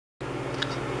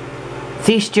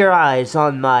Feast your eyes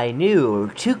on my new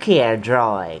Twocan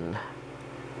Drawing.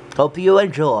 Hope you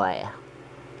enjoy.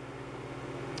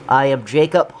 I am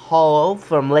Jacob Hall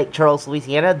from Lake Charles,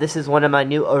 Louisiana. This is one of my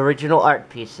new original art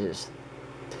pieces.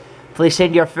 Please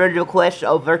send your friend request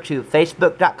over to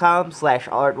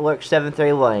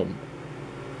facebook.com/artwork731.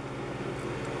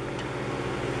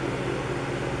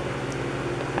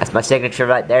 That's my signature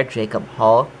right there, Jacob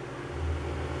Hall.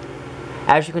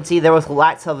 As you can see, there was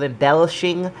lots of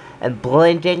embellishing and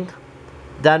blending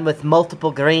done with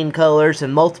multiple green colors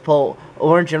and multiple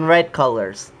orange and red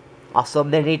colors. Also,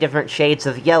 many different shades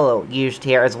of yellow used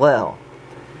here as well.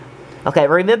 Okay,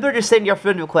 remember to send your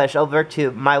friend request over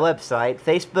to my website,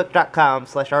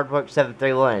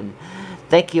 facebook.com/artwork731.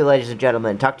 Thank you, ladies and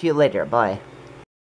gentlemen. Talk to you later. Bye.